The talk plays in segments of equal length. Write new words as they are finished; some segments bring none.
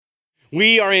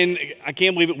We are in, I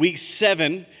can't believe it, week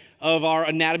 7 of our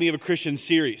Anatomy of a Christian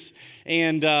series.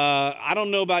 And I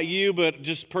don't know about you, but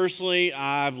just personally,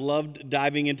 I've loved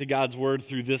diving into God's Word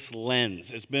through this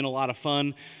lens. It's been a lot of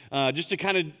fun just to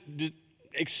kind of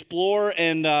explore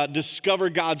and discover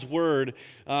God's Word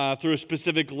through a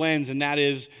specific lens, and that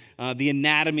is the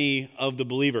anatomy of the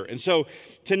believer. And so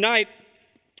tonight,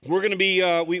 we're going to be,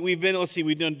 we've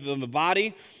done the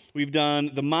body, we've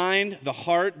done the mind, the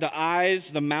heart, the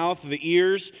eyes, the mouth, the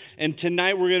ears, and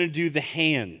tonight we're going to do the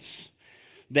hands.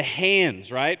 The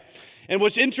hands, right? And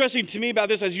what's interesting to me about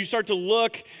this, as you start to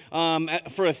look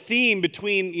for a theme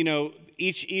between,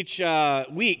 each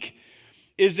week,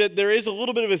 is that there is a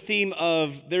little bit of a theme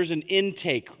of there's an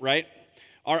intake, right?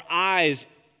 Our eyes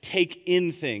take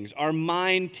in things. Our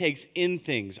mind takes in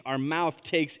things. Our mouth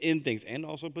takes in things and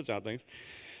also puts out things.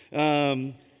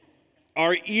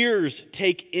 Our ears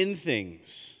take in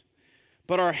things,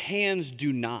 but our hands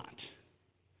do not.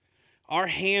 Our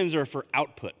hands are for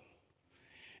output.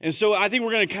 And so I think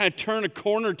we're going to kind of turn a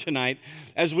corner tonight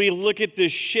as we look at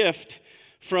this shift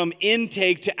from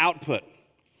intake to output.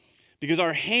 Because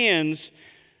our hands,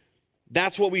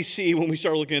 that's what we see when we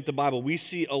start looking at the Bible. We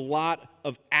see a lot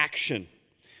of action.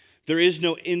 There is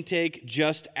no intake,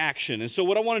 just action. And so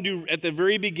what I want to do at the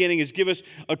very beginning is give us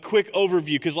a quick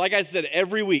overview. Because like I said,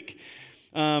 every week,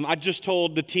 I just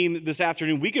told the team this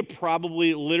afternoon, we could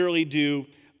probably literally do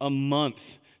a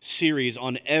month series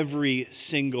on every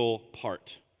single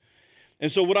part. And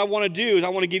so what I want to do is I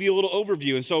want to give you a little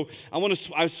overview. And so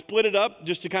I've split it up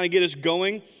just to kind of get us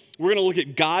going. We're going to look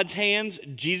at God's hands,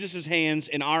 Jesus' hands,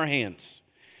 and our hands.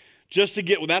 That's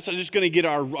just going to get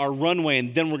our runway,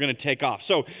 and then we're going to take off.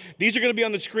 So these are going to be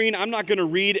on the screen. I'm not going to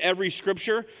read every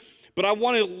scripture, but I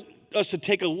want us to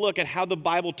take a look at how the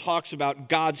Bible talks about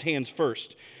God's hands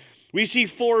first. We see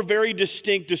 4 very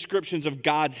distinct descriptions of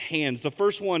God's hands. The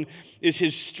first one is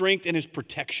his strength and his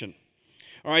protection.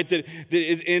 All right, that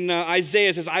in Isaiah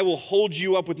it says, I will hold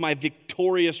you up with my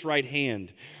victorious right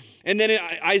hand. And then in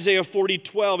Isaiah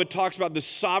 40:12, it talks about the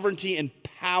sovereignty and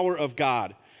power of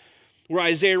God, where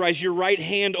Isaiah writes, your right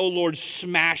hand, O Lord,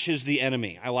 smashes the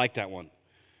enemy. I like that one.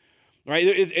 All right,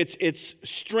 it's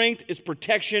strength, it's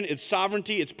protection, it's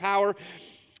sovereignty, it's power.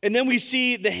 And then we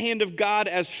see the hand of God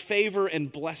as favor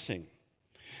and blessing.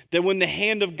 That when the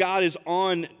hand of God is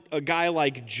on a guy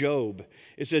like Job,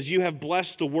 it says, you have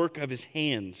blessed the work of his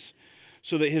hands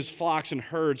so that his flocks and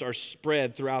herds are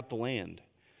spread throughout the land.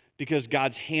 Because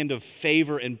God's hand of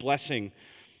favor and blessing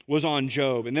was on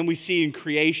Job. And then we see in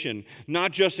creation,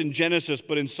 not just in Genesis,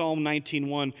 but in Psalm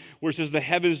 19:1, where it says, the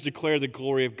heavens declare the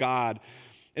glory of God,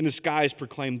 and the skies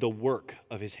proclaim the work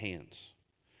of his hands.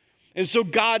 And so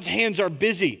God's hands are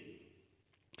busy.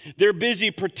 They're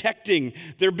busy protecting.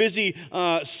 They're busy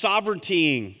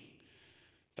sovereigntying.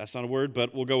 That's not a word,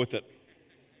 but we'll go with it.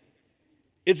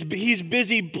 He's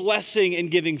busy blessing and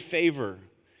giving favor,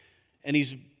 and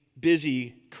he's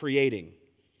busy creating.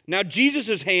 Now,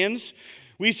 Jesus' hands,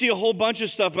 we see a whole bunch of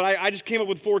stuff, but I just came up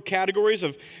with 4 categories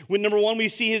of when, number 1, we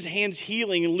see his hands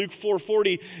healing. In Luke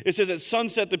 4:40, it says at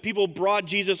sunset, the people brought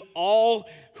Jesus all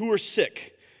who were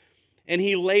sick, and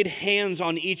he laid hands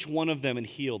on each one of them and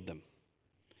healed them.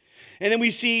 And then we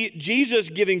see Jesus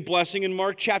giving blessing in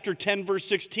Mark chapter 10, verse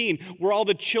 16, where all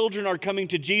the children are coming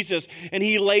to Jesus, and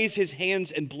he lays his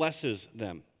hands and blesses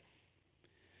them.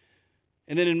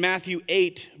 And then in Matthew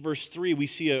 8, verse 3, we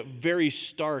see a very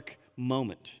stark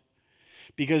moment,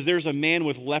 because there's a man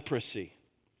with leprosy.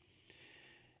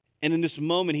 And in this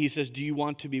moment, he says, do you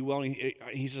want to be well? And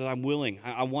he says, I'm willing.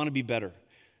 I want to be better.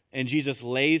 And Jesus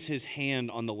lays his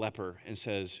hand on the leper and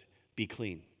says, be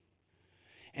clean.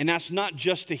 And that's not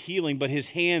just a healing, but his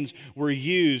hands were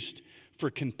used for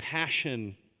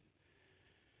compassion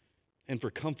and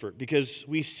for comfort. Because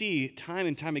we see time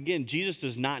and time again, Jesus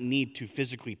does not need to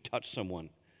physically touch someone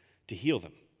to heal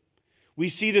them. We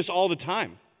see this all the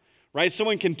time, right?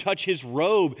 Someone can touch his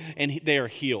robe and they are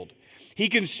healed. He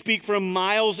can speak from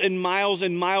miles and miles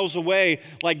and miles away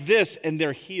like this, and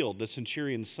they're healed, the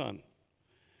centurion's son.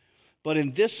 But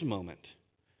in this moment,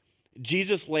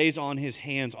 Jesus lays on his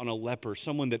hands on a leper,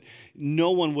 someone that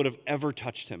no one would have ever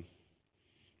touched him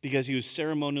because he was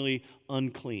ceremonially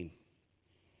unclean.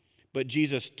 But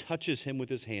Jesus touches him with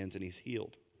his hands and he's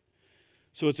healed.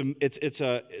 So it's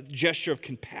a gesture of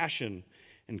compassion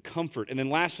and comfort. And then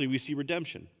lastly, we see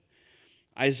redemption.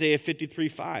 Isaiah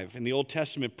 53:5 in the Old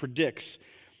Testament predicts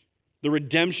the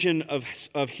redemption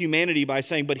of humanity by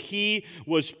saying, but he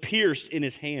was pierced in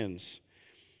his hands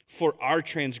for our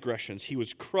transgressions. He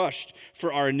was crushed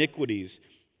for our iniquities.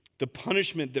 The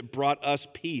punishment that brought us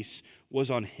peace was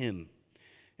on him,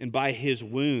 and by his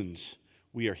wounds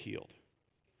we are healed.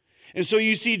 And so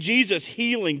you see Jesus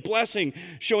healing, blessing,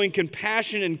 showing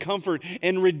compassion and comfort,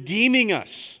 and redeeming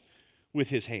us with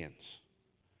his hands.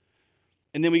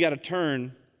 And then we got to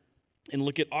turn and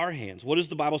look at our hands. What does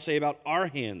the Bible say about our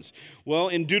hands? Well,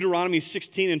 in Deuteronomy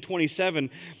 16 and 27,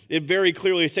 it very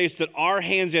clearly states that our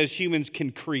hands as humans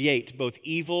can create both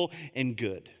evil and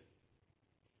good.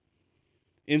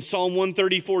 In Psalm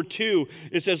 134:2,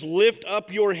 it says, lift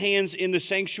up your hands in the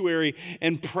sanctuary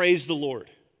and praise the Lord.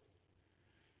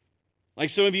 Like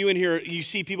some of you in here, you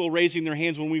see people raising their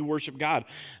hands when we worship God.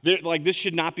 They're like, this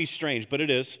should not be strange, but it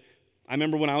is. I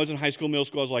remember when I was in high school, middle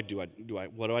school, I was like,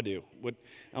 what do I do?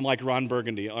 I'm like Ron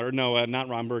Burgundy, or no, not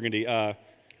Ron Burgundy.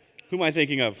 Who am I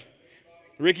thinking of?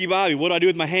 Ricky Bobby. What do I do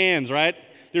with my hands, right?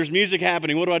 There's music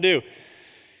happening. What do I do?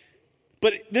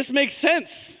 But this makes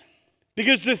sense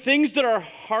because the things that our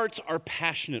hearts are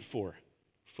passionate for,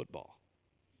 football,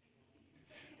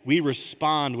 we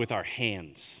respond with our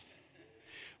hands.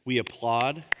 We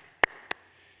applaud.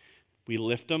 We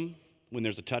lift them when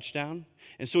there's a touchdown.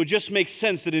 And so it just makes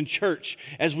sense that in church,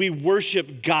 as we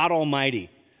worship God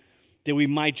Almighty, that we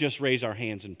might just raise our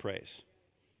hands in praise.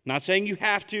 Not saying you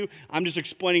have to. I'm just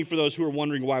explaining for those who are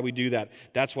wondering why we do that.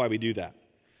 That's why we do that.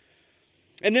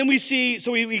 And then we see,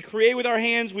 so we create with our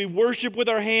hands, we worship with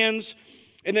our hands,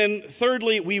 and then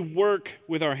thirdly, we work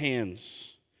with our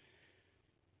hands.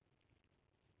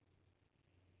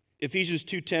 Ephesians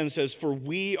 2:10 says, for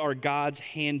we are God's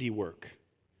handiwork,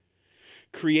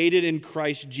 created in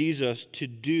Christ Jesus to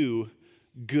do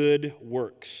good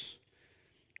works,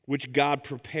 which God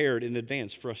prepared in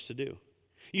advance for us to do.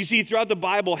 You see, throughout the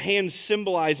Bible, hands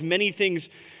symbolize many things,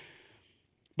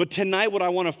 but tonight what I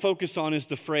want to focus on is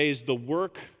the phrase, the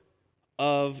work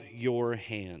of your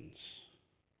hands.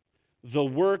 The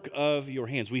work of your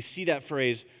hands. We see that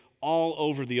phrase all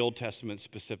over the Old Testament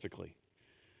specifically.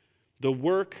 The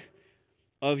work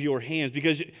of your hands.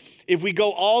 Because if we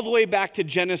go all the way back to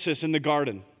Genesis in the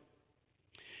garden,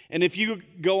 and if you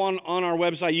go on our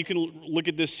website, you can look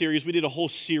at this series. We did a whole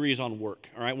series on work,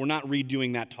 all right? We're not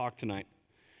redoing that talk tonight.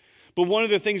 But one of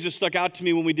the things that stuck out to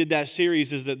me when we did that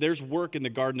series is that there's work in the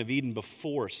Garden of Eden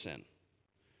before sin.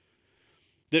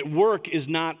 That work is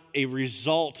not a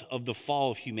result of the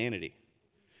fall of humanity.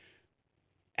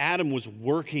 Adam was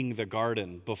working the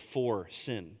garden before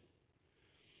sin.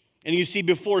 And you see,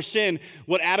 before sin,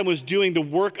 what Adam was doing, the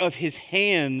work of his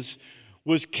hands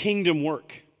was kingdom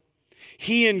work.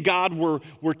 He and God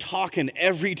were talking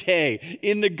every day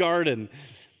in the garden,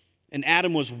 and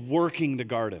Adam was working the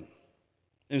garden.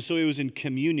 And so he was in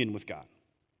communion with God.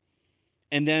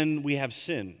 And then we have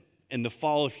sin and the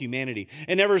fall of humanity.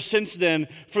 And ever since then,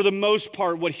 for the most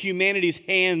part, what humanity's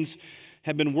hands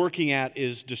have been working at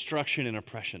is destruction and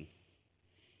oppression.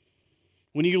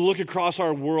 When you look across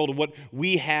our world, what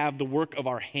we have, the work of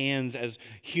our hands as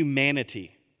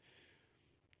humanity,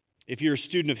 if you're a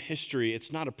student of history,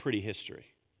 it's not a pretty history.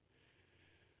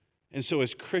 And so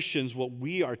as Christians, what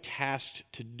we are tasked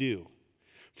to do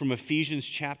from Ephesians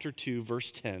chapter 2,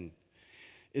 verse 10,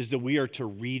 is that we are to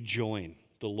rejoin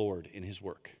the Lord in his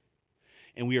work.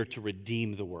 And we are to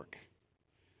redeem the work.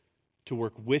 To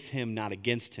work with him, not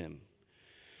against him.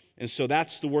 And so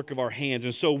that's the work of our hands.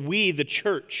 And so we, the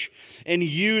church, and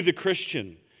you, the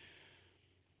Christian,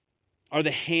 are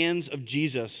the hands of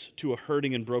Jesus to a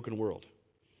hurting and broken world.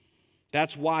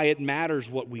 That's why it matters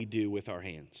what we do with our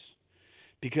hands,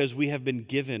 because we have been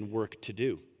given work to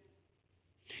do.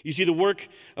 You see, the work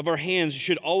of our hands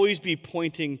should always be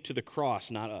pointing to the cross,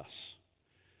 not us.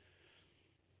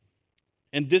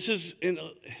 And this is,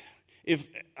 if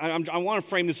I want to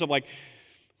frame this up like,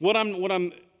 what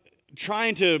I'm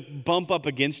trying to bump up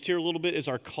against here a little bit is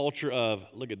our culture of,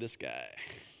 look at this guy,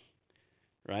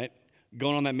 right?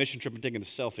 Going on that mission trip and taking the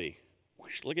selfie.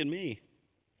 Whoosh, look at me,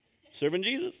 serving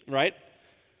Jesus, right?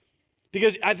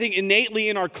 Because I think innately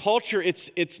in our culture,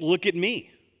 it's look at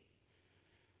me.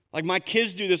 Like my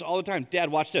kids do this all the time.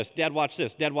 Dad, watch this. Dad, watch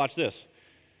this. Dad, watch this.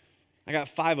 I got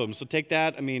 5 of them, so take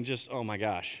that. I mean, just, oh my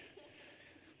gosh.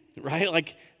 Right?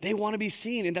 Like they want to be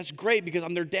seen, and that's great because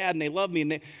I'm their dad and they love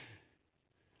me.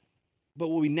 But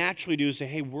what we naturally do is say,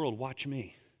 hey, world, watch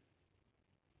me.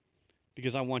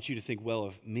 Because I want you to think well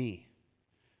of me.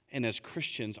 And as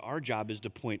Christians, our job is to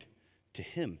point to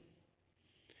him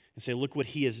and say, look what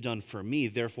he has done for me,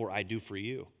 therefore I do for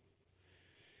you.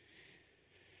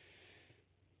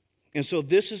 And so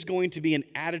this is going to be an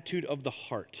attitude of the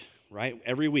heart, right?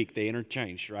 Every week they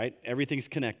interchange, right? Everything's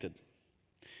connected.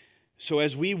 So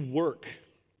as we work,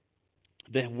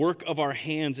 the work of our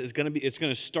hands is going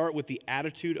to start with the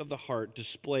attitude of the heart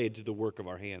displayed to the work of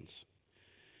our hands.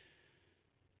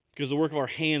 Because the work of our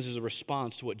hands is a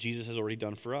response to what Jesus has already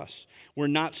done for us. We're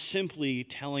not simply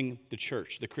telling the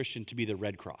church, the Christian, to be the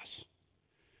Red Cross,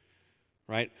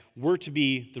 right? We're to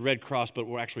be the Red Cross, but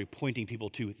we're actually pointing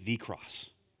people to the cross.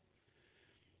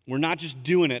 We're not just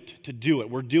doing it to do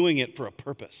it. We're doing it for a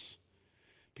purpose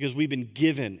because we've been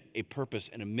given a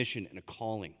purpose and a mission and a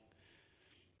calling,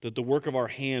 that the work of our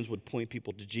hands would point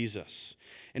people to Jesus.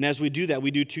 And as we do that,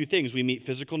 we do two things. We meet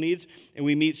physical needs and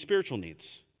we meet spiritual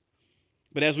needs.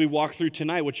 But as we walk through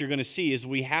tonight, what you're going to see is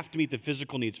we have to meet the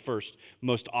physical needs first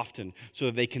most often so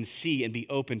that they can see and be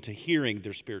open to hearing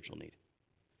their spiritual need.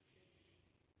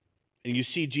 And you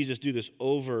see Jesus do this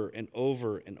over and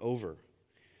over and over.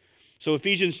 So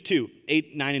Ephesians 2,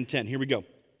 8, 9, and 10. Here we go.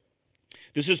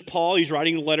 This is Paul. He's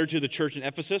writing a letter to the church in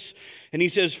Ephesus. And he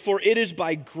says, "For it is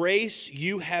by grace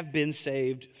you have been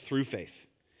saved through faith.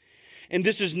 And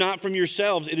this is not from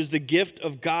yourselves. It is the gift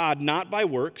of God, not by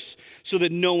works, so that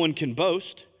no one can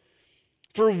boast.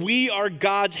 For we are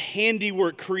God's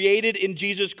handiwork, created in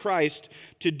Jesus Christ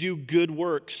to do good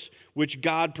works, which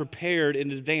God prepared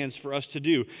in advance for us to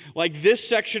do." Like this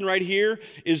section right here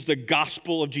is the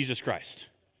gospel of Jesus Christ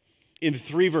in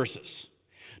 3 verses.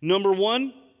 Number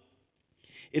 1,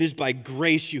 it is by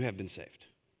grace you have been saved.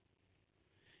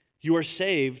 You are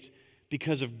saved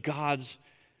because of God's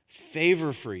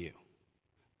favor for you.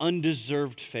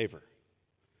 Undeserved favor.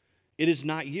 It is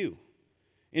not you.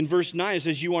 In verse 9, it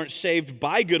says you aren't saved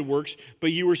by good works,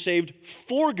 but you were saved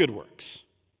for good works.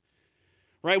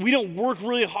 Right? We don't work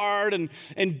really hard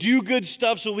and do good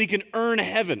stuff so we can earn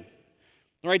heaven.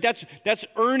 All right? That's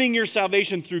earning your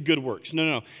salvation through good works.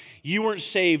 No. You weren't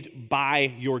saved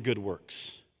by your good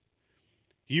works.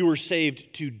 You were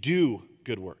saved to do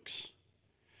good works,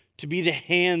 to be the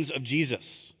hands of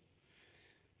Jesus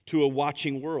to a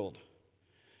watching world.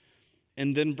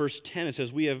 And then verse 10, it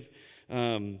says we are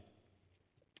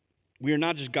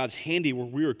not just God's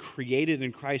handiwork, we were created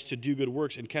in Christ to do good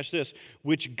works. And catch this,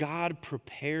 which God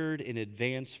prepared in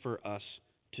advance for us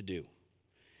to do.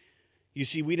 You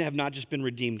see, we have not just been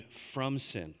redeemed from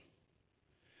sin,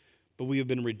 but we have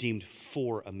been redeemed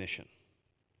for a mission.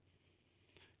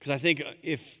 Because I think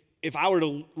if I were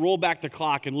to roll back the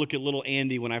clock and look at little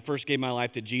Andy when I first gave my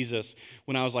life to Jesus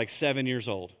when I was like 7 years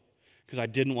old, because I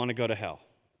didn't want to go to hell.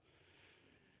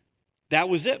 That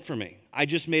was it for me. I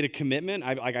just made a commitment.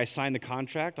 I signed the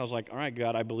contract. I was like, all right,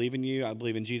 God, I believe in you. I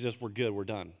believe in Jesus. We're good. We're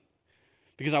done.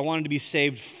 Because I wanted to be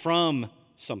saved from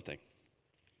something.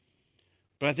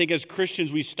 But I think as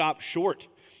Christians, we stop short,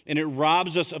 and it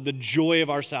robs us of the joy of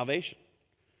our salvation.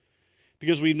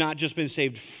 Because we've not just been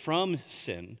saved from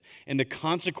sin and the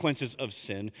consequences of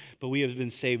sin, but we have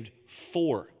been saved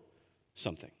for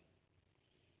something.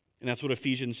 And that's what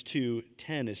Ephesians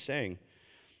 2:10 is saying.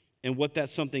 And what that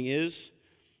something is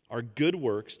are good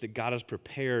works that God has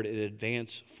prepared in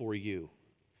advance for you.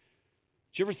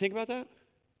 Did you ever think about that?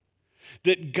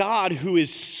 That God, who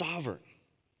is sovereign,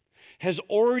 has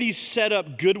already set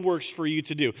up good works for you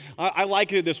to do. I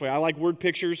like it this way. I like word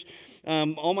pictures.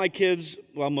 All my kids,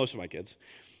 well, most of my kids,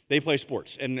 they play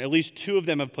sports. And at least 2 of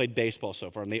them have played baseball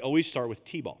so far. And they always start with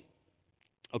T-ball.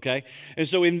 Okay? And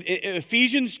so in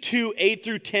Ephesians 2, 8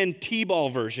 through 10,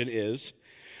 T-ball version is,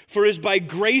 "For it is by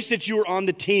grace that you are on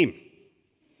the team.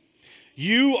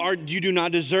 You do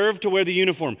not deserve to wear the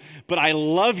uniform, but I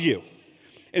love you.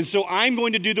 And so I'm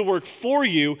going to do the work for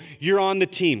you. You're on the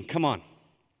team. Come on."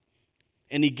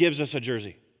 And he gives us a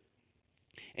jersey.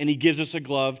 And he gives us a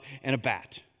glove and a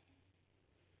bat.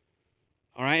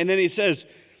 All right? And then he says,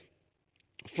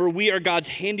 "For we are God's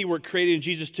handiwork created in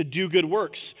Jesus to do good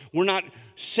works." We're not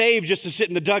saved just to sit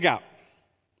in the dugout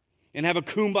and have a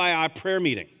kumbaya prayer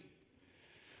meeting.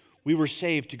 We were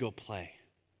saved to go play,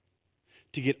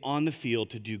 to get on the field,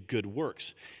 to do good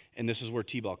works. And this is where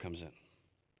T-ball comes in.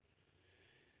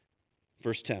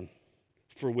 Verse 10,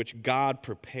 "For which God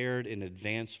prepared in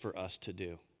advance for us to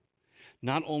do."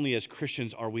 Not only as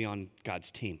Christians are we on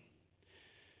God's team,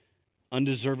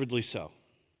 undeservedly so.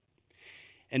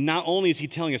 And not only is he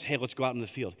telling us, hey, let's go out in the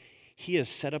field, he has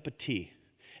set up a tee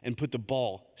and put the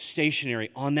ball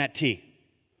stationary on that tee.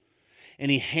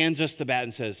 And he hands us the bat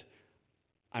and says,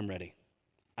 "I'm ready.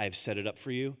 I have set it up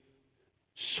for you.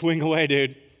 Swing away,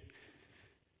 dude."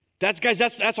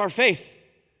 That's our faith.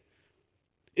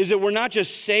 Is that we're not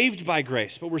just saved by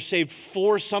grace, but we're saved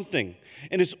for something.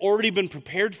 And it's already been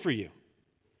prepared for you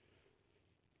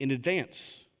in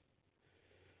advance.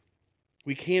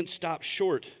 We can't stop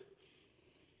short.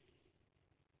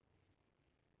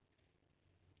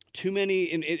 Too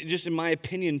many, just in my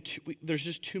opinion, there's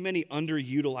just too many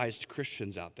underutilized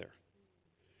Christians out there.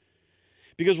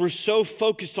 Because we're so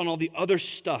focused on all the other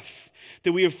stuff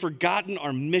that we have forgotten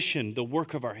our mission, the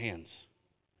work of our hands.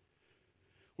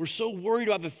 We're so worried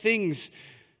about the things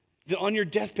that on your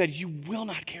deathbed you will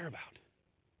not care about.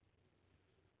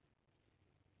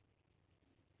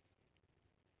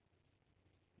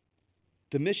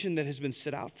 The mission that has been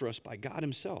set out for us by God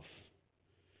himself.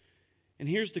 And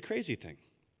here's the crazy thing,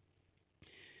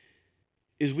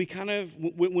 is we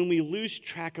when we lose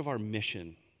track of our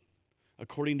mission,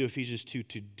 according to Ephesians 2,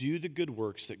 to do the good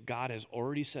works that God has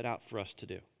already set out for us to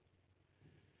do,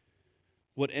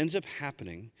 what ends up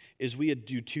happening is we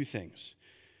do two things.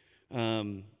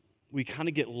 We kind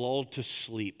of get lulled to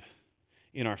sleep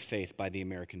in our faith by the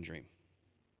American dream.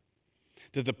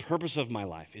 That the purpose of my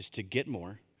life is to get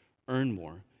more, earn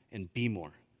more, and be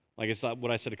more. Like it's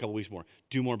what I said a couple weeks more.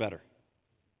 Do more, better.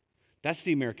 That's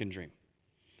the American dream.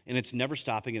 And it's never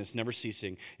stopping, and it's never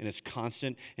ceasing, and it's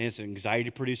constant, and it's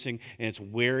anxiety-producing, and it's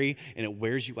weary, and it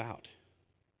wears you out.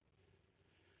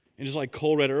 And just like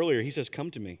Cole read earlier, he says, come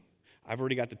to me. I've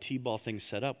already got the T-ball thing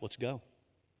set up. Let's go.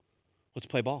 Let's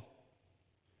play ball.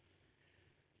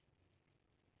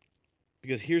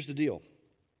 Because here's the deal.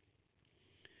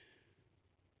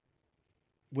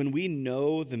 When we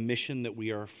know the mission that we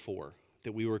are for,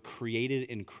 that we were created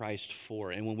in Christ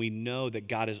for, and when we know that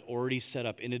God has already set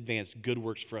up in advance good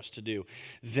works for us to do,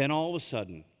 then all of a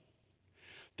sudden,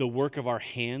 the work of our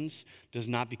hands does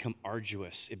not become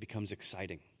arduous, it becomes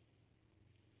exciting.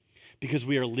 Because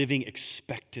we are living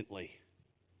expectantly.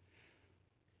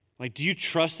 Like, do you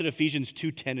trust that Ephesians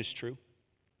 2:10 is true?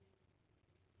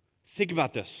 Think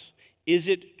about this. Is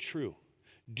it true?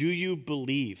 Do you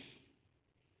believe?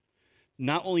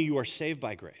 Not only you are saved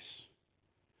by grace,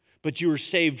 but you are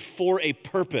saved for a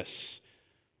purpose.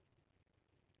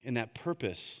 And that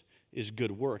purpose is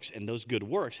good works. And those good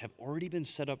works have already been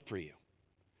set up for you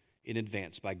in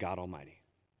advance by God Almighty.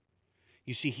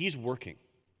 You see, he's working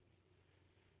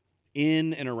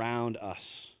in and around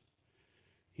us.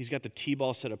 He's got the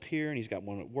T-ball set up here, and he's got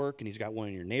one at work, and he's got one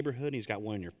in your neighborhood, and he's got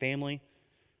one in your family.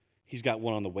 He's got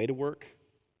one on the way to work.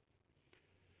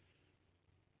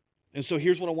 And so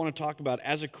here's what I want to talk about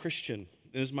as a Christian.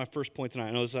 This is my first point tonight.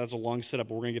 I know that's a long setup,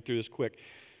 but we're going to get through this quick.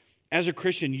 As a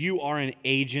Christian, you are an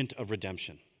agent of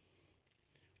redemption.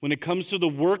 When it comes to the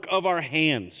work of our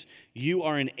hands, you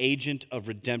are an agent of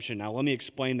redemption. Now, let me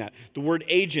explain that. The word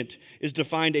agent is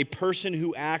defined a person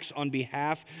who acts on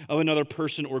behalf of another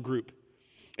person or group.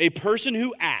 A person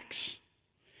who acts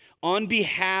on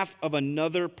behalf of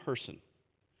another person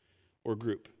or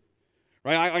group.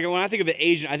 Right? When I think of an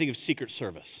agent, I think of Secret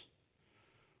Service.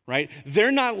 Right?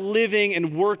 They're not living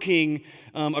and working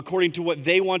according to what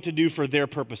they want to do for their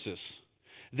purposes.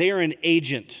 They are an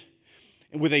agent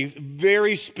with a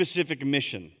very specific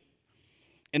mission.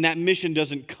 And that mission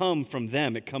doesn't come from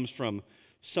them. It comes from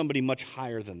somebody much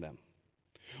higher than them.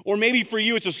 Or maybe for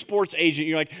you, it's a sports agent.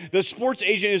 You're like, the sports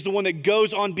agent is the one that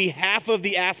goes on behalf of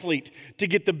the athlete to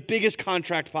get the biggest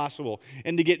contract possible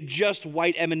and to get just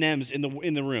white M&Ms in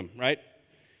the room, right?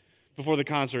 Before the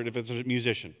concert, if it's a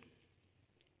musician.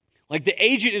 Like the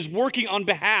agent is working on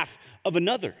behalf of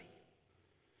another.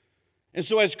 And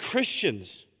so as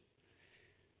Christians,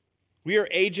 we are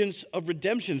agents of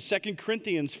redemption. 2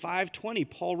 Corinthians 5:20,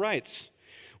 Paul writes,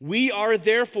 "We are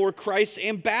therefore Christ's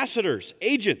ambassadors,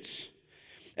 agents,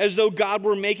 as though God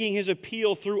were making his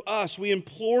appeal through us. We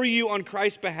implore you on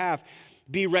Christ's behalf,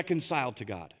 be reconciled to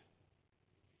God."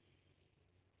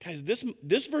 Guys,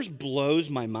 this verse blows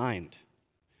my mind.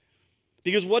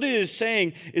 Because what it is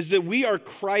saying is that we are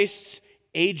Christ's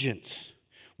agents.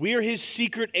 We are his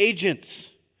secret agents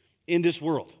in this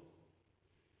world.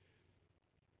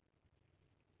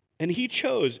 And he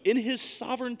chose, in his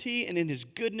sovereignty and in his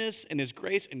goodness and his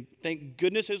grace, and thank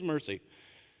goodness his mercy,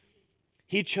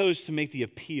 he chose to make the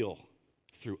appeal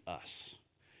through us.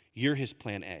 You're his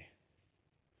plan A,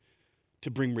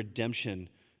 to bring redemption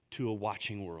to a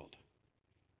watching world.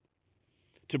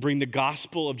 To bring the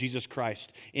gospel of Jesus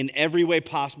Christ in every way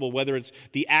possible, whether it's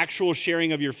the actual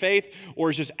sharing of your faith or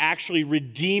it's just actually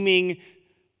redeeming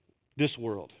this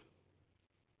world.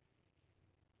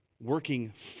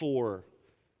 Working for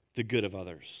the good of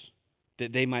others,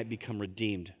 that they might become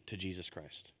redeemed to Jesus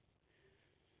Christ.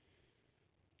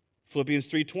 Philippians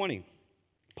 3:20,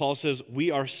 Paul says, we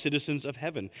are citizens of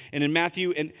heaven. And in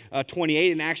Matthew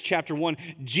 28, in Acts chapter 1,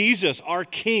 Jesus, our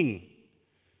King,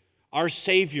 our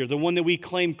Savior, the one that we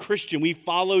claim Christian, we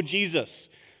follow Jesus.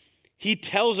 He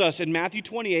tells us in Matthew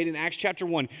 28 in Acts chapter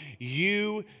 1,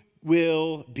 you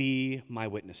will be my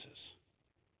witnesses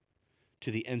to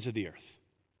the ends of the earth.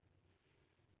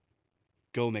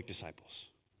 Go make disciples.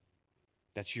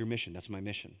 That's your mission. That's my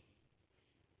mission.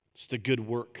 It's the good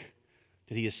work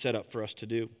that he has set up for us to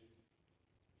do.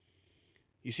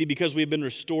 You see, because we have been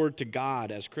restored to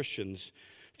God as Christians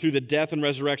through the death and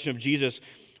resurrection of Jesus,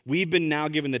 we've been now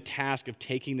given the task of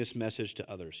taking this message to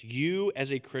others. You,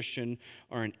 as a Christian,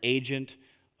 are an agent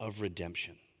of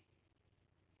redemption.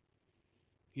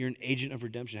 You're an agent of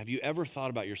redemption. Have you ever thought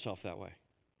about yourself that way?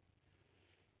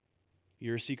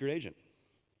 You're a secret agent.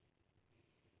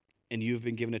 And you have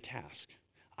been given a task.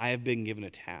 I have been given a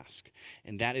task.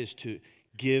 And that is to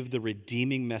give the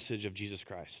redeeming message of Jesus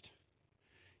Christ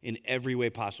in every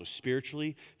way possible,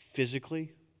 spiritually,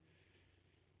 physically.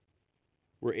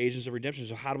 We're agents of redemption.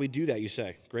 So how do we do that, you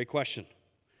say? Great question.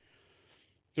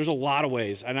 There's a lot of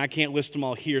ways, and I can't list them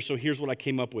all here, so here's what I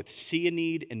came up with. See a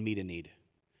need and meet a need.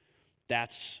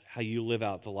 That's how you live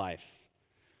out the life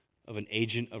of an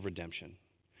agent of redemption.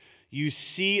 You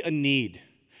see a need,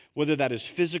 whether that is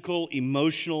physical,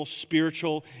 emotional,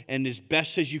 spiritual, and as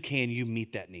best as you can, you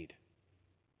meet that need.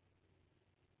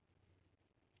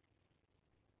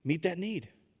 Meet that need.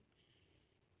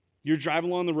 You're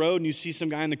driving along the road and you see some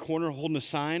guy in the corner holding a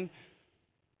sign.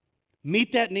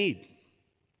 Meet that need.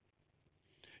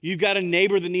 You've got a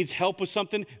neighbor that needs help with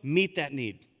something. Meet that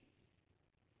need.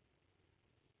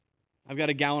 I've got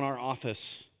a gal in our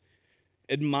office.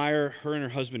 Admire her and her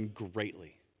husband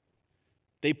greatly.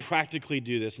 They practically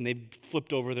do this, and they've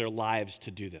flipped over their lives to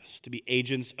do this, to be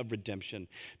agents of redemption,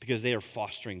 because they are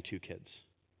fostering 2 kids.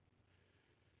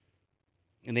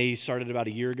 And they started about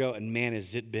a year ago, and man,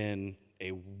 has it been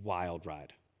a wild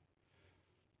ride.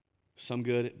 Some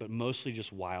good, but mostly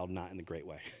just wild, not in the great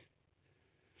way.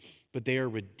 But they are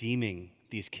redeeming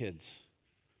these kids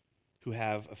who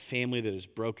have a family that is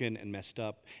broken and messed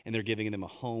up, and they're giving them a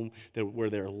home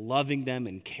where they're loving them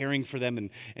and caring for them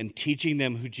and teaching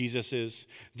them who Jesus is.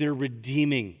 They're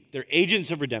redeeming. They're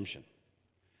agents of redemption.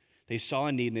 They saw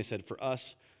a need, and they said, for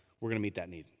us, we're going to meet that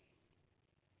need.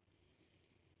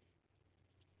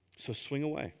 So swing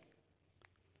away.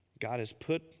 God has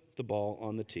put the ball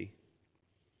on the tee.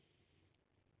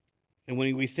 And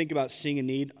when we think about seeing a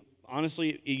need,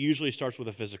 honestly, it usually starts with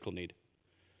a physical need.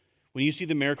 When you see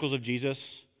the miracles of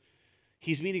Jesus,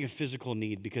 he's meeting a physical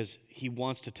need because he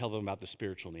wants to tell them about the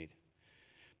spiritual need.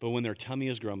 But when their tummy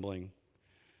is grumbling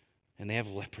and they have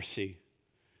leprosy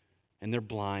and they're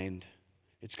blind,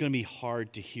 it's going to be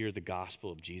hard to hear the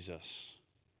gospel of Jesus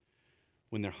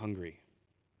when they're hungry,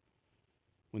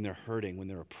 when they're hurting, when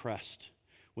they're oppressed,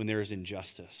 when there is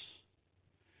injustice.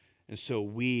 And so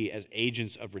we, as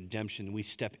agents of redemption, we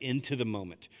step into the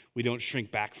moment. We don't shrink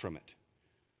back from it.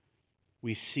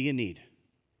 We see a need,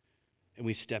 and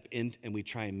we step in and we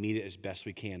try and meet it as best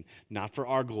we can, not for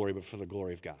our glory, but for the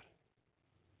glory of God.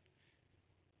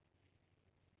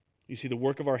 You see, the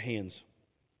work of our hands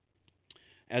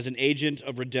as an agent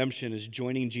of redemption is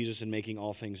joining Jesus and making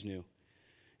all things new.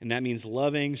 And that means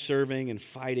loving, serving, and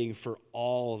fighting for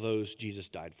all those Jesus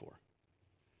died for.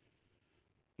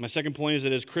 My second point is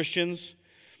that as Christians,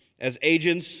 as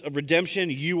agents of redemption,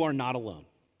 you are not alone.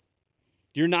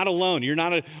 You're not alone. You're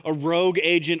not a rogue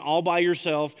agent all by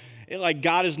yourself. Like,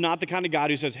 God is not the kind of God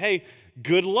who says, hey,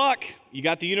 good luck. You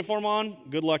got the uniform on?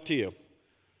 Good luck to you.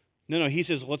 No, he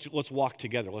says, let's walk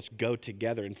together. Let's go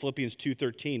together. In Philippians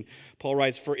 2:13, Paul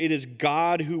writes, for it is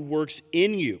God who works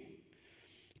in you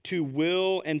to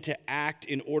will and to act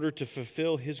in order to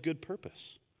fulfill his good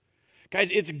purpose. Guys,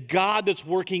 it's God that's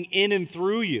working in and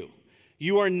through you.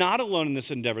 You are not alone in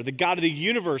this endeavor. The God of the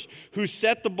universe who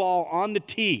set the ball on the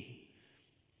tee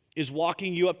is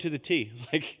walking you up to the tee.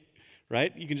 It's like,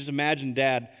 right? You can just imagine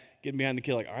Dad getting behind the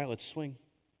kid like, all right, let's swing.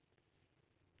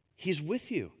 He's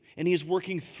with you, and he is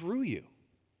working through you.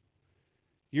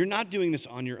 You're not doing this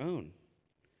on your own.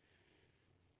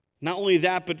 Not only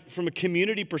that, but from a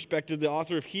community perspective, the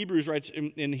author of Hebrews writes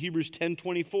in Hebrews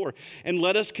 10:24, and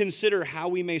let us consider how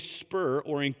we may spur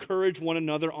or encourage one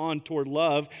another on toward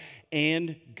love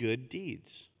and good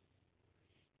deeds.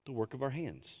 The work of our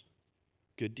hands,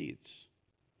 good deeds.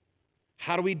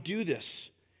 How do we do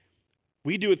this?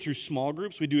 We do it through small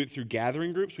groups. We do it through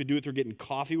gathering groups. We do it through getting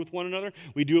coffee with one another.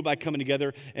 We do it by coming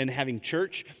together and having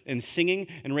church and singing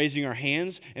and raising our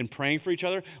hands and praying for each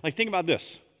other. Like, think about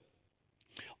this.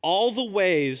 All the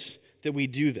ways that we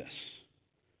do this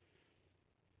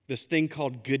thing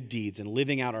called good deeds and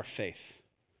living out our faith,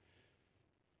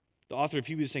 the author of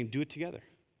Hebrews is saying, do it together.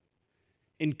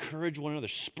 Encourage one another.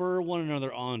 Spur one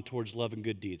another on towards love and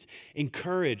good deeds.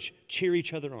 Encourage, cheer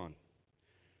each other on.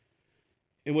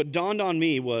 And what dawned on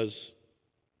me was,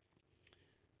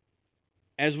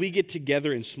 as we get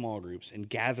together in small groups and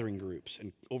gathering groups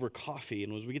and over coffee,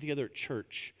 and as we get together at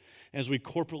church, and as we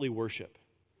corporately worship,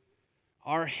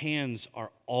 our hands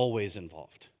are always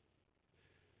involved.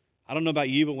 I don't know about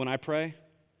you, but when I pray,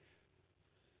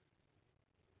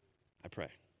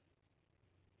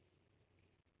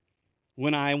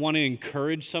 When I want to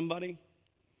encourage somebody,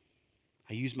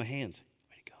 I use my hands.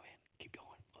 Way to go, man. Keep going.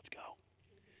 Let's go.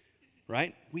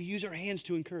 Right? We use our hands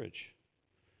to encourage.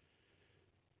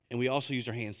 And we also use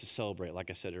our hands to celebrate, like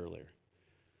I said earlier.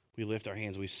 We lift our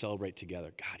hands, we celebrate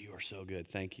together. God, you are so good.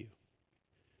 Thank you.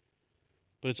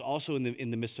 But it's also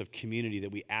in the midst of community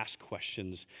that we ask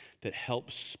questions that help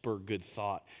spur good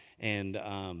thought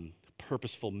and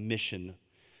purposeful mission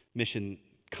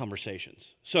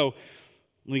conversations. So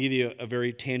let me give you a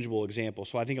very tangible example.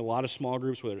 So I think a lot of small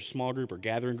groups, whether it's small group or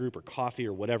gathering group or coffee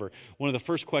or whatever, one of the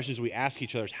first questions we ask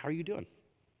each other is, how are you doing?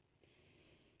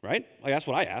 Right? Like that's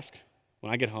what I ask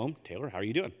when I get home. Taylor, how are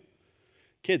you doing?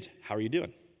 Kids, how are you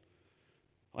doing?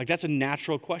 Like that's a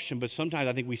natural question, but sometimes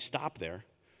I think we stop there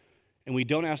and we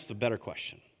don't ask the better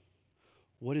question.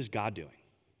 What is God doing?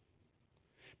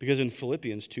 Because in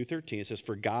Philippians 2:13 it says,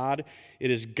 for God,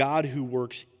 it is God who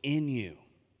works in you.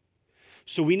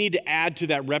 So we need to add to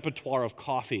that repertoire of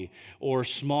coffee or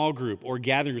small group or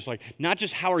gathering groups, like not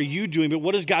just how are you doing, but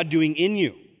what is God doing in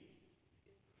you?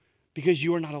 Because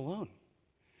you are not alone.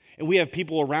 And we have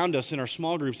people around us in our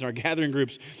small groups and our gathering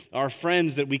groups, our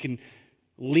friends that we can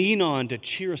lean on to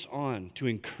cheer us on, to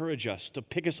encourage us, to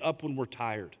pick us up when we're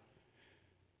tired.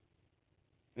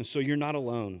 And so you're not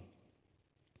alone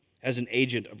as an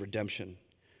agent of redemption.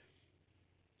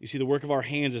 You see, the work of our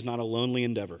hands is not a lonely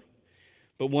endeavor,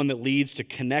 but one that leads to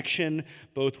connection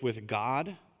both with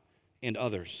God and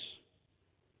others.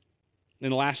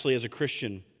 And lastly, as a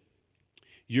Christian,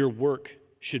 your work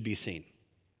should be seen.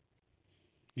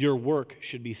 Your work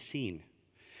should be seen.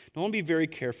 Now, I want to be very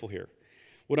careful here.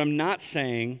 What I'm not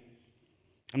saying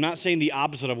the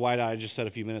opposite of what I just said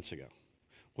a few minutes ago.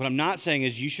 What I'm not saying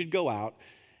is you should go out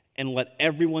and let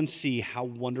everyone see how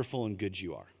wonderful and good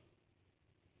you are.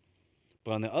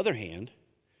 But on the other hand,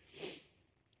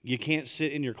 you can't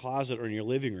sit in your closet or in your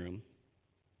living room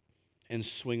and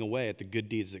swing away at the good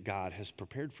deeds that God has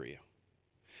prepared for you.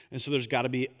 And so there's got to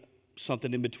be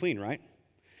something in between, right?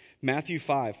 Matthew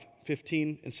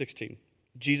 5:15 and 16.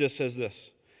 Jesus says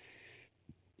this,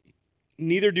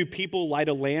 neither do people light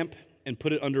a lamp and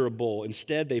put it under a bowl.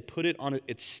 Instead, they put it on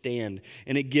its stand,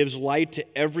 and it gives light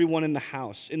to everyone in the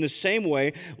house. In the same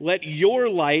way, let your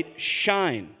light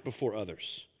shine before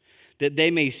others, that they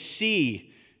may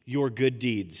see your good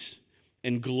deeds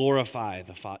and glorify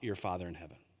your Father in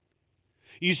heaven.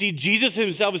 You see, Jesus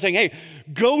himself is saying, hey,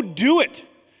 go do it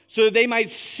so that they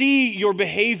might see your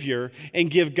behavior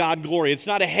and give God glory. It's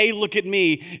not a, hey, look at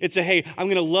me. It's a, hey, I'm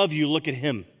going to love you. Look at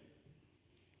him.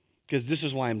 Because this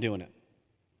is why I'm doing it.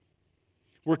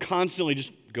 We're constantly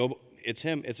just go, it's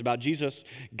him. It's about Jesus.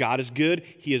 God is good.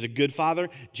 He is a good Father.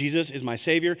 Jesus is my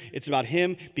Savior. It's about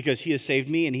him because he has saved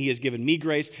me and he has given me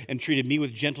grace and treated me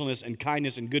with gentleness and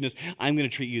kindness and goodness. I'm going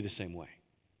to treat you the same way.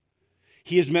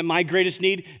 He has met my greatest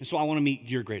need, and so I want to meet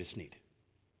your greatest need.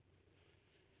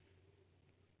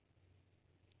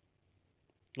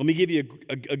 Let me give you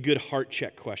a good heart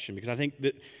check question, because I think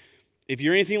that if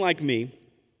you're anything like me,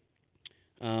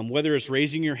 whether it's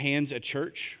raising your hands at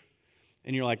church,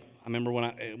 and you're like, I remember when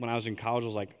I was in college, I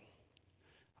was like,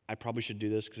 I probably should do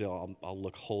this because I'll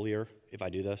look holier if I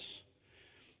do this.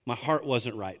 My heart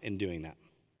wasn't right in doing that.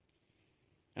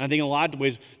 And I think in a lot of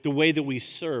ways, the way that we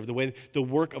serve, the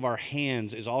work of our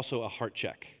hands is also a heart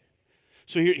check.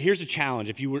 So here's a challenge.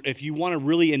 If you want to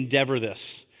really endeavor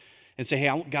this and say,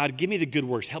 hey, God, give me the good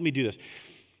works. Help me do this.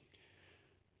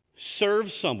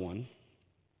 Serve someone,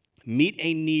 meet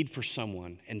a need for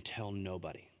someone, and tell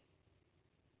nobody.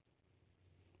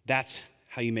 That's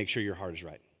how you make sure your heart is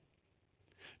right.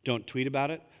 Don't tweet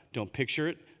about it. Don't picture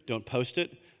it. Don't post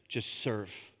it. Just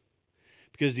serve.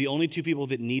 Because the only two people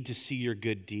that need to see your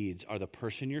good deeds are the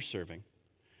person you're serving,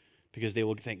 because they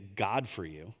will thank God for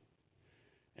you,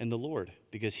 and the Lord,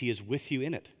 because he is with you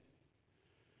in it.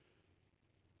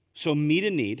 So meet a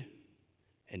need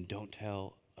and don't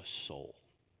tell a soul.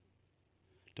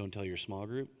 Don't tell your small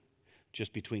group.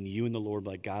 Just between you and the Lord,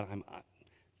 like, God,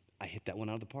 I hit that one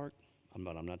out of the park. I'm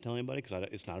not telling anybody because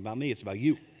it's not about me. It's about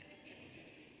you.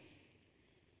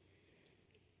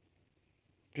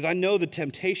 Because I know the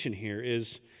temptation here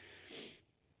is,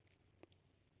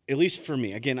 at least for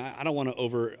me, again, I don't want to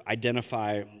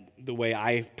over-identify the way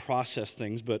I process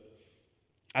things, but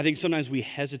I think sometimes we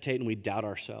hesitate and we doubt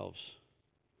ourselves.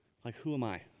 Like, who am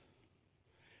I?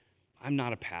 I'm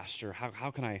not a pastor.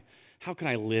 How can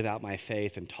I live out my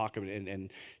faith and talk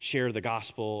and share the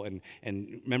gospel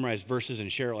and memorize verses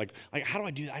and share like how do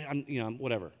I do that? I'm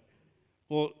whatever.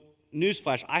 Well,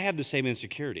 newsflash, I have the same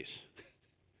insecurities.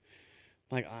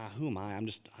 Like, who am I?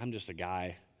 I'm just a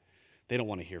guy. They don't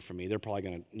want to hear from me. They're probably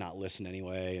going to not listen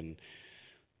anyway. And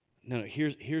No,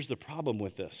 here's the problem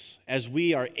with this. As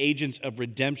we are agents of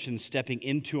redemption stepping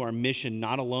into our mission,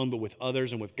 not alone, but with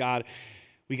others and with God,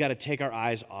 we got to take our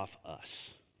eyes off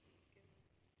us.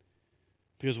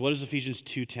 Because what does Ephesians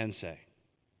 2:10 say?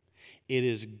 It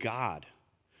is God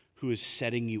who is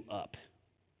setting you up.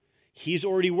 He's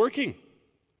already working.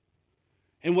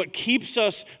 And what keeps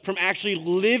us from actually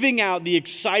living out the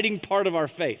exciting part of our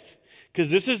faith, because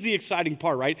this is the exciting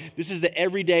part, right? This is the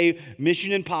everyday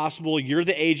mission impossible. You're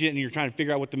the agent and you're trying to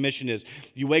figure out what the mission is.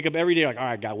 You wake up every day like, all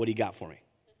right, God, what do you got for me?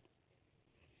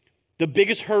 The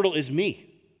biggest hurdle is me.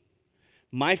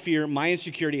 My fear, my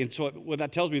insecurity. And so what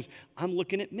that tells me is I'm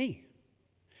looking at me.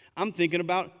 I'm thinking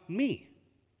about me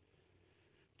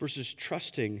versus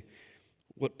trusting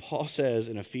what Paul says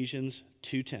in Ephesians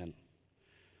 2:10,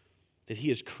 that he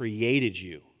has created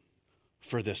you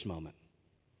for this moment.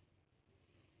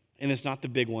 And it's not the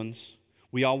big ones.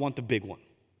 We all want the big one,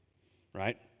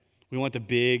 right? We want the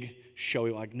big,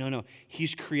 showy, like, no,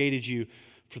 he's created you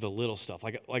for the little stuff.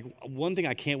 Like one thing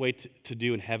I can't wait to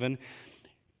do in heaven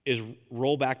is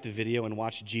roll back the video and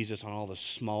watch Jesus on all the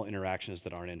small interactions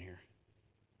that aren't in here.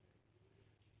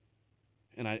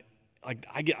 And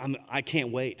I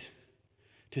can't wait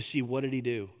to see what did he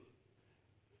do.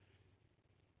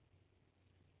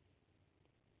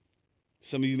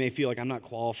 Some of you may feel like I'm not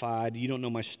qualified. You don't know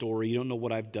my story. You don't know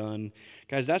what I've done.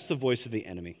 Guys, that's the voice of the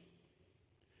enemy.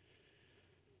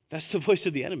 That's the voice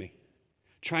of the enemy,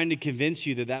 trying to convince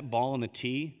you that that ball on the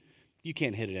tee, you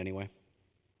can't hit it anyway.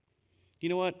 You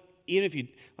know what? Even if you,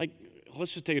 like,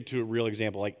 let's just take it to a real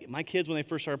example. Like my kids, when they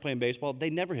first started playing baseball, they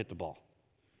never hit the ball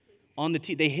on the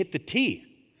tee. They hit the tee.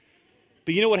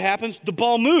 But you know what happens? The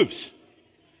ball moves.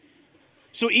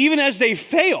 So even as they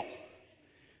fail,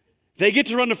 they get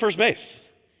to run to first base.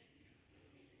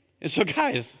 And so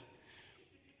guys,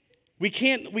 we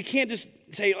can't just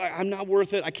say, I'm not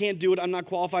worth it, I can't do it, I'm not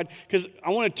qualified, because I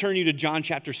want to turn you to John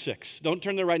chapter 6. Don't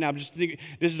turn there right now, just think,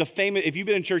 this is a famous, if you've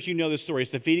been in church, you know this story.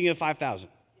 It's the feeding of 5,000.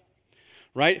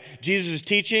 Right? Jesus is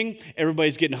teaching,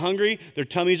 everybody's getting hungry, their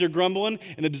tummies are grumbling,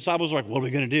 and the disciples are like, what are we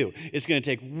going to do? It's going to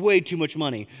take way too much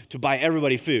money to buy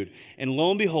everybody food. And lo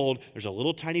and behold, there's a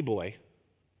little tiny boy,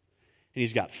 and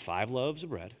he's got 5 loaves of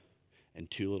bread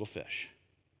and 2 little fish.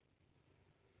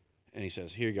 And he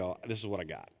says, here you go, this is what I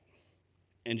got.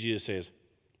 And Jesus says,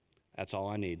 that's all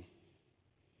I need.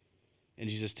 And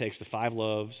Jesus takes the 5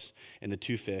 loaves and the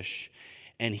 2 fish,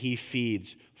 and he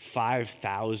feeds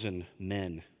 5,000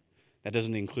 men. That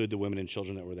doesn't include the women and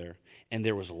children that were there. And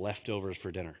there was leftovers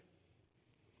for dinner.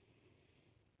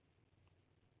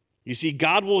 You see,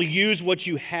 God will use what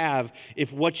you have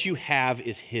if what you have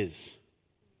is his.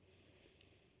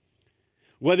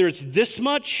 Whether it's this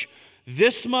much,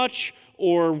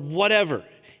 or whatever,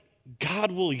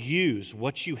 God will use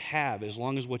what you have as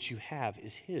long as what you have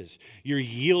is his. You're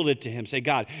yielded to him. Say,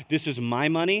 God, this is my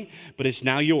money, but it's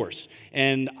now yours.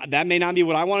 And that may not be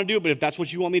what I want to do, but if that's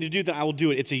what you want me to do, then I will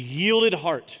do it. It's a yielded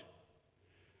heart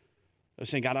of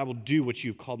saying, God, I will do what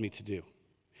you've called me to do.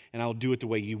 And I will do it the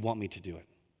way you want me to do it.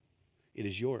 It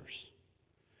is yours.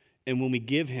 And when we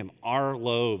give him our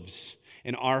loaves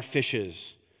and our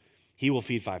fishes, he will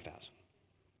feed 5,000.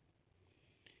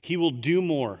 He will do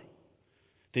more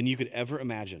than you could ever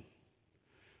imagine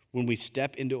when we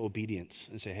step into obedience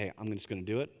and say, hey, I'm just going to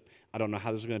do it. I don't know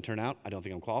how this is going to turn out. I don't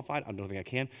think I'm qualified. I don't think I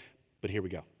can, but here we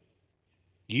go.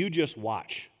 You just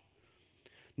watch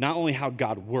not only how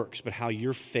God works, but how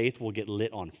your faith will get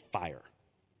lit on fire.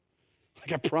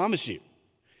 Like I promise you.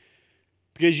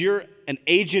 Because you're an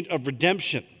agent of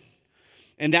redemption.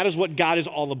 And that is what God is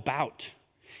all about.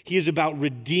 He is about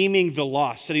redeeming the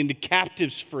lost, setting the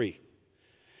captives free.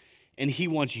 And he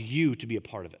wants you to be a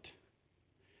part of it.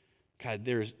 God,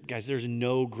 there's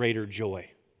no greater joy.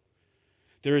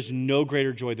 There is no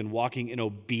greater joy than walking in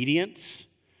obedience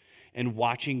and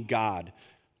watching God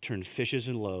turn fishes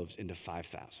and loaves into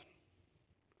 5,000.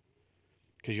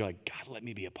 Because you're like, God, let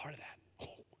me be a part of that.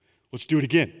 Oh, let's do it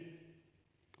again.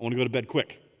 I want to go to bed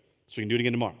quick so we can do it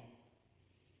again tomorrow.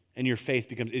 And your faith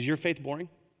becomes, is your faith boring?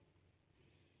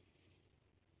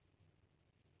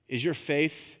 Is your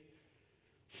faith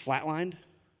flatlined?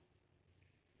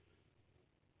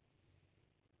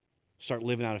 Start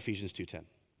living out Ephesians 2:10.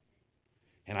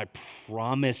 And I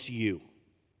promise you,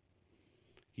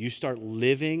 you start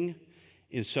living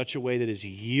in such a way that is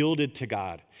yielded to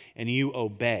God and you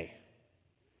obey,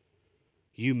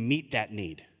 you meet that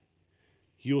need,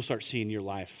 you will start seeing your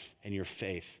life and your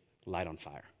faith light on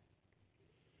fire.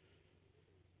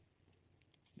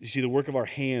 You see, the work of our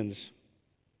hands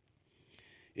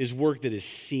is work that is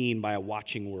seen by a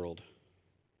watching world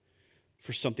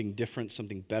for something different,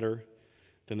 something better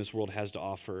than this world has to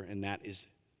offer, and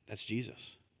that's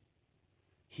Jesus.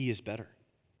 He is better.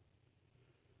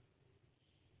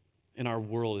 And our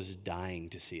world is dying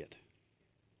to see it.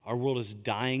 Our world is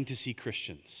dying to see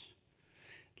Christians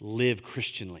live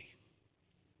Christianly.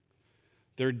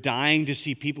 They're dying to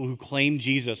see people who claim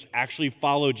Jesus actually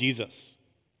follow Jesus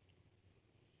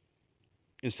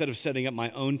instead of setting up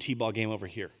my own t-ball game over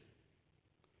here.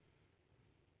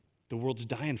 The world's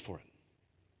dying for it.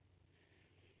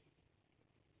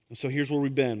 And so here's where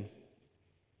we've been.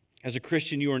 As a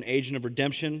Christian, you are an agent of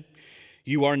redemption.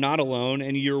 You are not alone,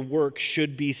 and your work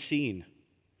should be seen.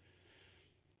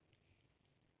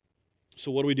 So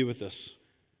what do we do with this?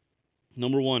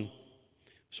 Number one,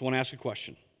 just want to ask a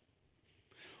question.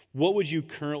 What would you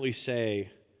currently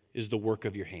say is the work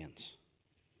of your hands?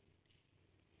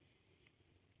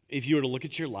 If you were to look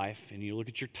at your life and you look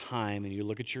at your time and you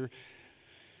look at your,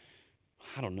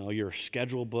 your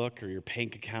schedule book or your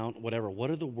bank account, whatever,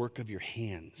 what are the work of your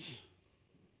hands?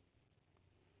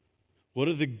 What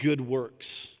are the good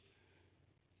works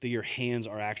that your hands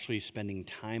are actually spending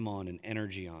time on and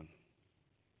energy on?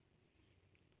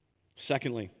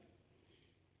 Secondly,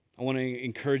 I want to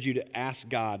encourage you to ask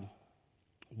God,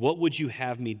 what would you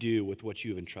have me do with what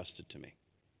you have entrusted to me?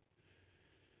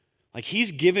 Like,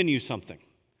 He's given you something.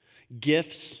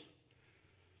 Gifts.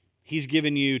 He's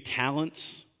given you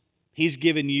talents. He's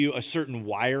given you a certain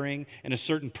wiring and a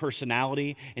certain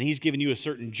personality, and He's given you a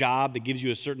certain job that gives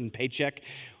you a certain paycheck.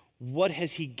 What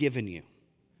has He given you?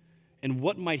 And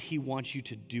what might He want you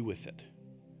to do with it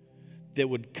that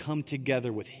would come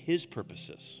together with His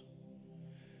purposes,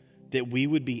 that we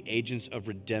would be agents of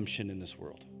redemption in this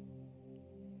world?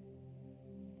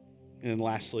 And then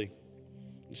lastly,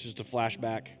 this is just a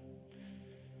flashback.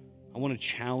 I want to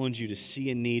challenge you to see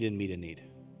a need and meet a need,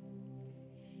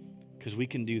 because we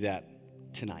can do that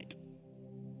tonight.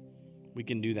 We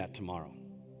can do that tomorrow.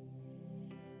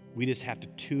 We just have to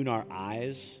tune our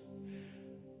eyes.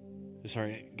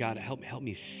 Sorry, God, help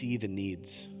me see the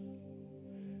needs.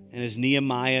 And as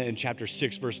Nehemiah in chapter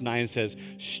 6, verse 9 says,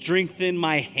 strengthen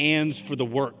my hands for the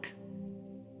work.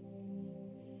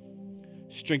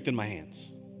 Strengthen my hands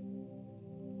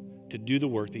to do the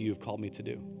work that you have called me to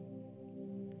do.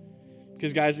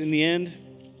 Because, guys, in the end,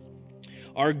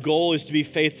 our goal is to be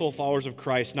faithful followers of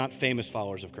Christ, not famous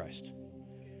followers of Christ.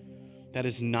 That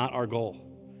is not our goal.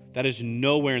 That is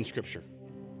nowhere in Scripture.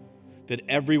 That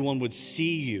everyone would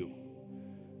see you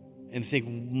and think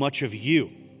much of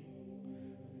you.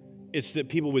 It's that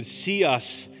people would see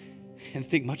us and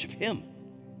think much of Him.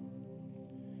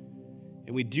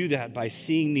 And we do that by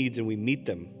seeing needs and we meet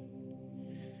them.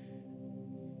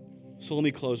 So let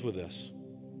me close with this.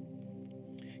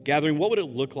 Gathering, what would it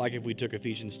look like if we took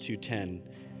Ephesians 2:10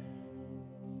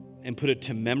 and put it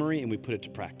to memory and we put it to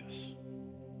practice?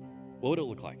 What would it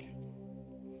look like?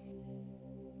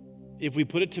 If we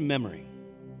put it to memory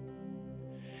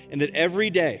and that every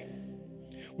day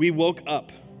we woke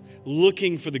up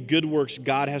looking for the good works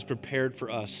God has prepared for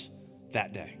us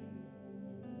that day.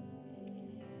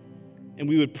 And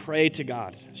we would pray to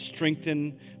God,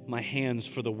 strengthen my hands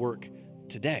for the work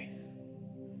today.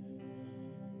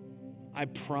 I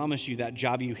promise you that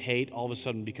job you hate all of a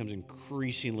sudden becomes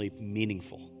increasingly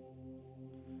meaningful.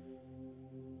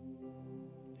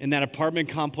 And that apartment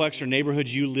complex or neighborhood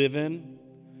you live in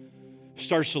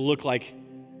starts to look like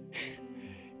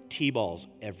T-balls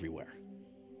everywhere.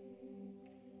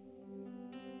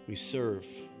 We serve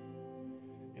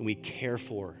and we care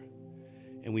for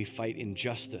and we fight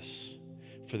injustice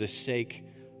for the sake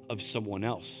of someone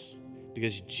else,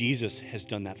 because Jesus has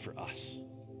done that for us.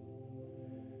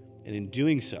 And in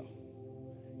doing so,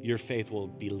 your faith will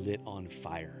be lit on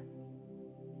fire.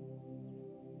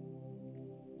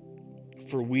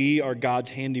 For we are God's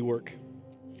handiwork,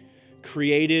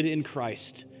 created in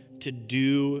Christ to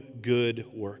do good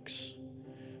works,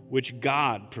 which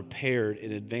God prepared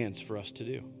in advance for us to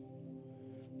do.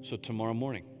 So tomorrow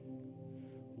morning,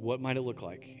 what might it look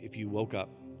like if you woke up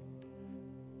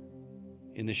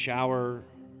in the shower,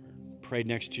 prayed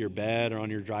next to your bed or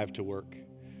on your drive to work,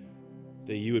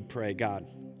 that you would pray, God,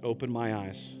 open my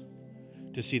eyes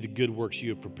to see the good works you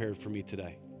have prepared for me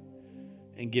today,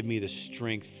 and give me the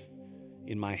strength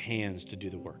in my hands to do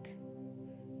the work.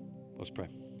 Let's pray.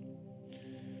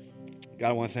 God,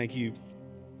 I want to thank you,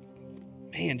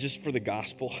 man, just for the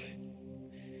gospel.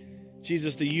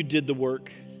 Jesus, that you did the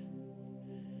work.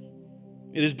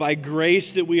 It is by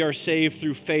grace that we are saved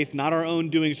through faith, not our own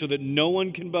doing, so that no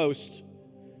one can boast.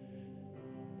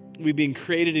 We've been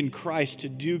created in Christ to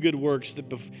do good works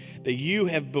that you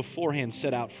have beforehand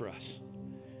set out for us.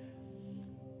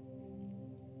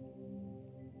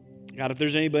 God, if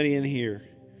there's anybody in here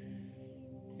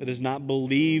that has not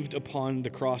believed upon the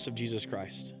cross of Jesus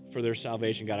Christ for their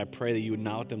salvation, God, I pray that you would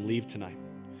not let them leave tonight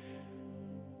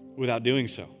without doing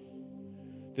so.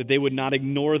 That they would not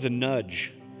ignore the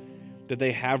nudge that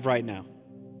they have right now.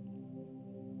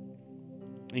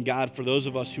 And God, for those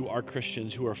of us who are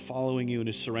Christians, who are following you and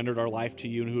who surrendered our life to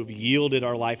you and who have yielded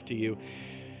our life to you,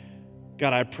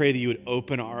 God, I pray that you would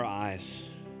open our eyes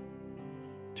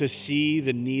to see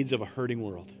the needs of a hurting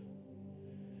world.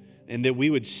 And that we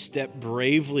would step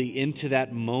bravely into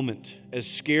that moment, as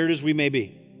scared as we may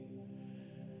be.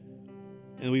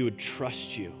 And we would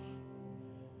trust you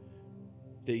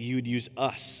that you would use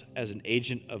us as an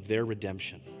agent of their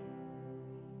redemption.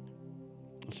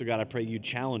 And so God, I pray you'd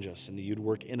challenge us and that you'd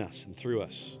work in us and through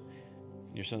us.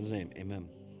 In your son's name, amen.